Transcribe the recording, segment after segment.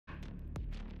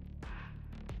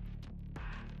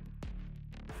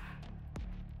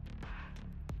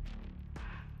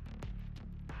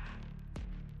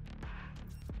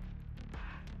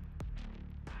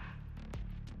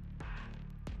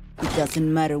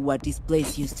Doesn't matter what this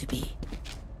place used to be.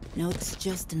 No, it's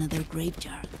just another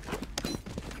graveyard.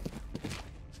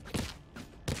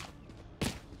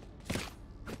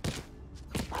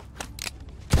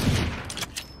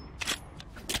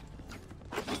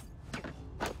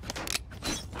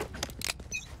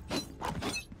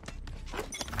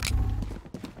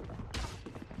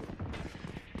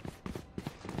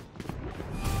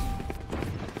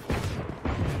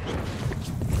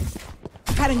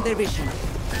 Cutting their vision.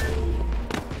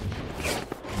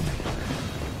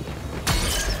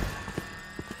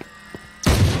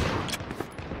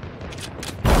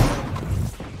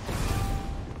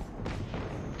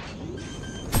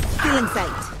 Still in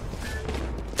sight.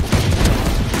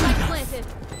 Planted.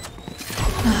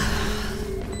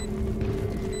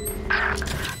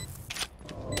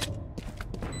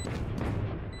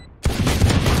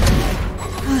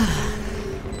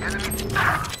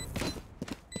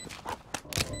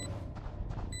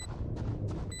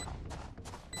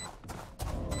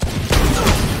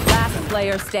 Last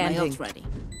player My standing. ult's ready.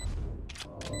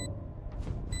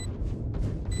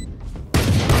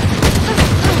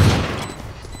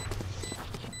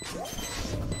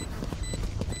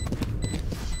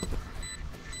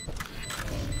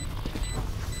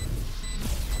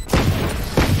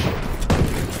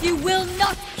 You will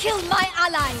not kill my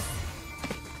allies!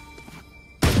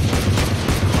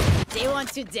 They want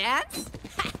to dance?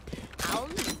 I'll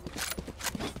leave.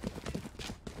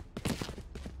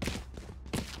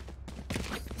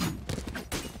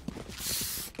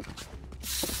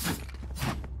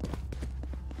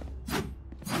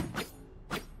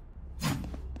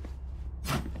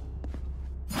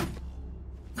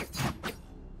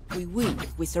 We win,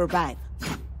 we survive.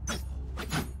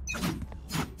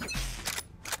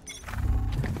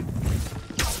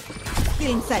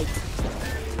 Still in sight.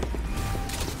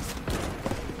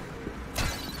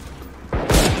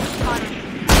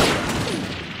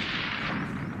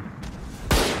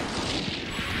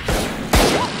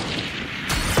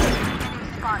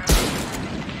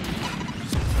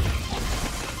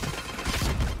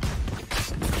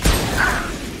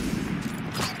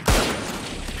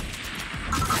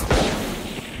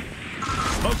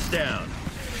 Smoke's down.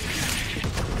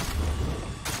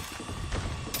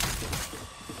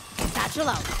 Satchel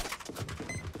out.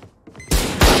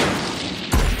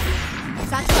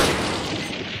 Satchel out.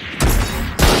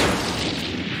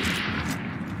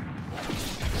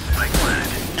 Spike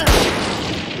planted.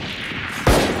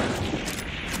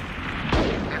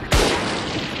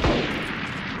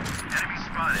 Enemy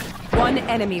spotted. One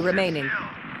enemy remaining.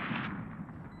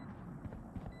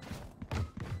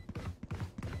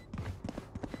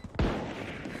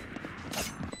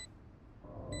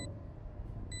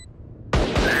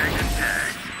 Tag and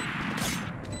tag.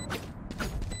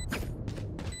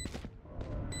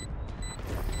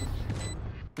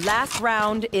 Last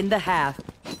round in the half.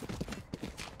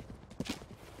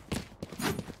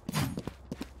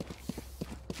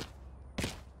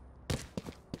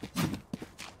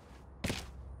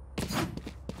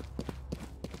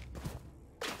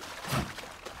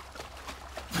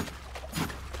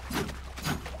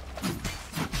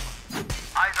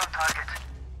 Eyes on target.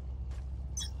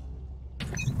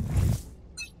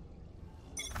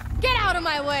 Get out of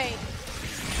my way!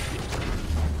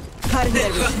 Cutting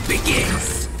their vision.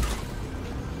 Begins.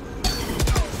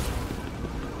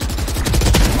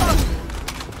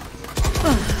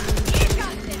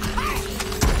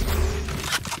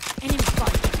 Enemy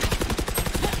spotted.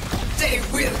 They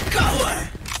will cover.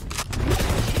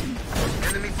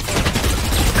 Enemy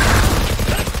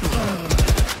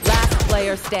Last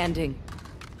player standing.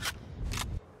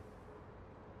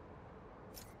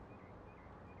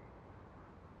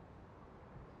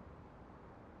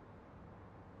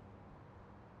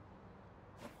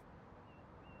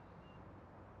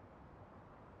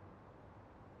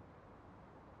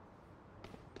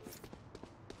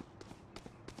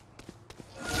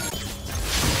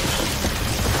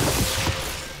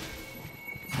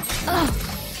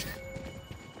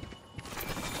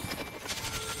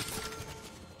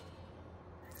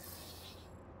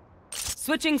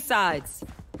 Switching sides.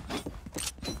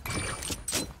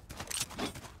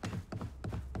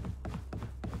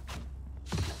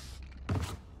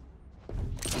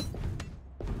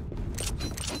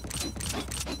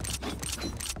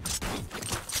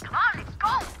 Come on, let's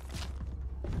go.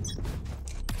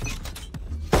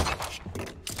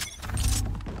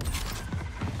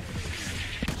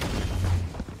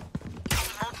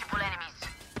 Multiple enemies.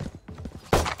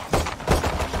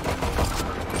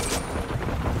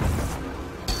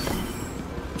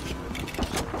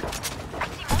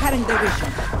 Cutting their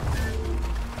vision.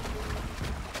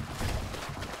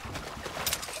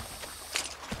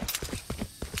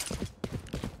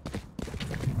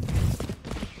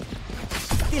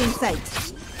 Still in sight.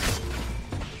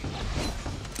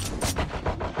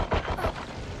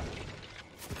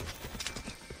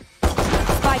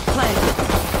 Spike planted.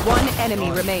 One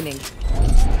enemy remaining.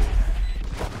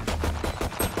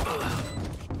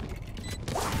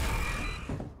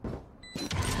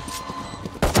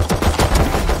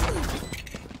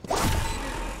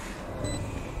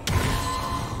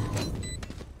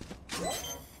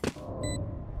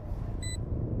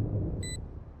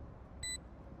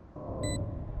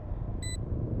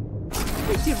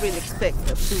 Did you really expect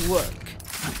that to work?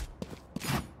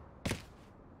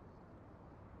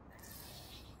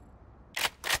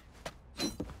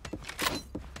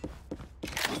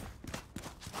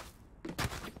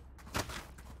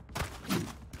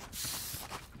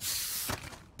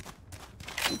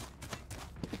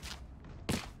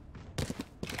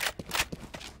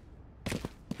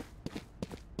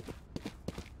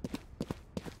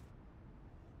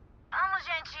 Vamos,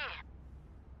 gente!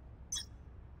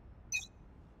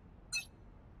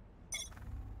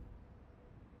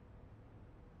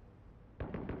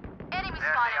 Enemy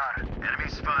There spotted. they are. Enemy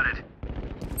spotted.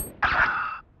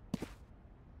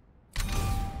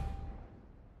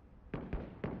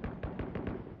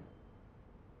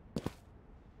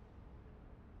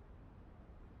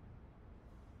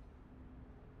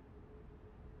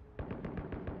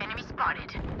 Enemy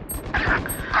spotted.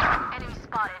 Enemy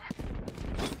spotted.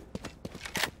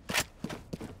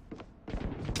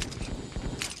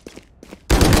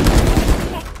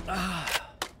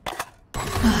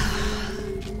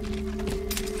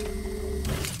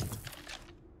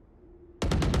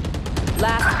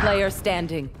 Last player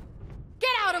standing. Get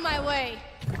out of my way!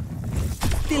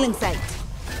 Still in sight.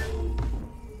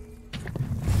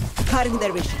 Cutting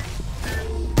their vision.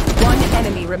 One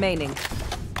enemy remaining.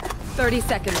 30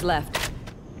 seconds left.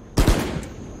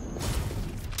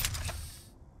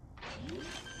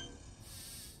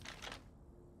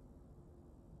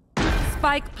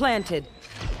 Spike planted.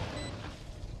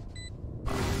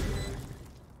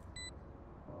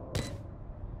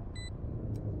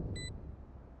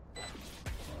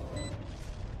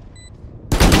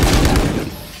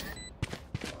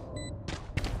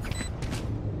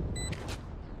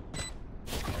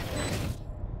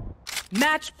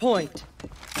 Match point.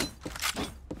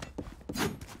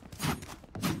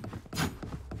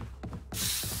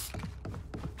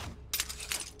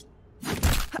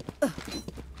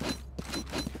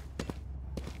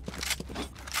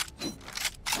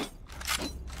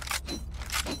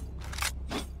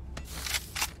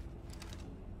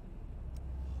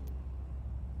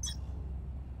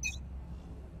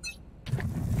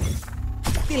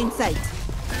 Still in sight.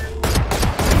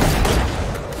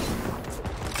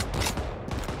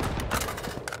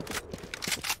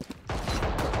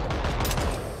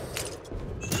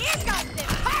 Here comes the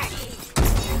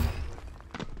party!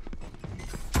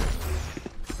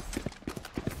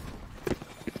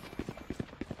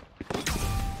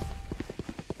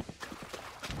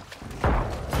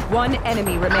 One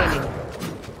enemy remaining.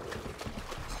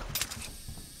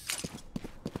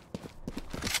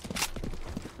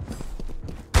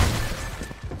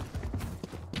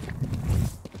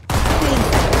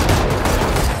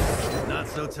 Not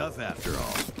so tough after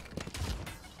all.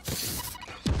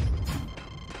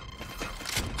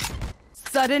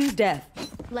 Sudden death.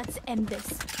 Let's end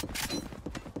this.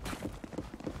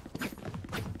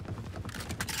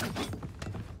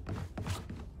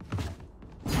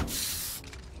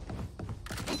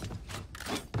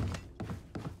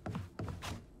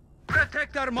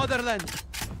 Protect our motherland!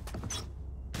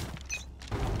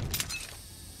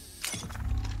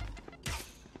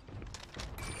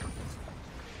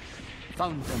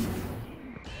 Found them.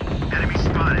 Enemy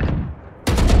spotted.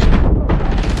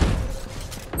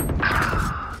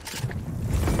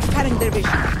 Cutting their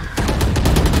vision.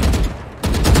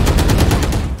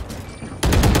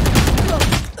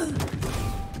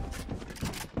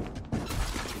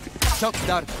 Shock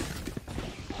dart.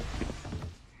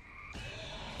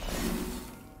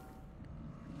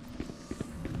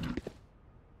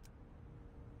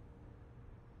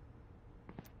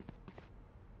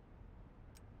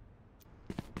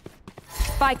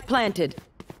 Spike planted.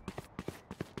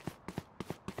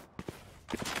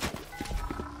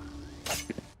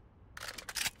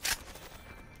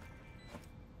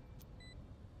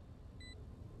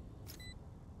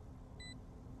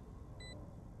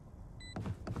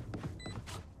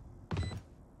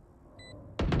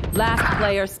 Last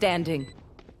player standing.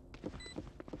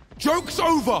 Joke's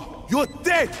over! You're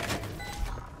dead!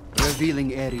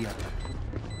 Revealing area.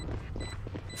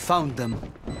 Found them.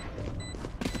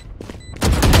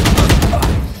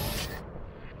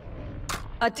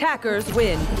 Attackers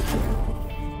win.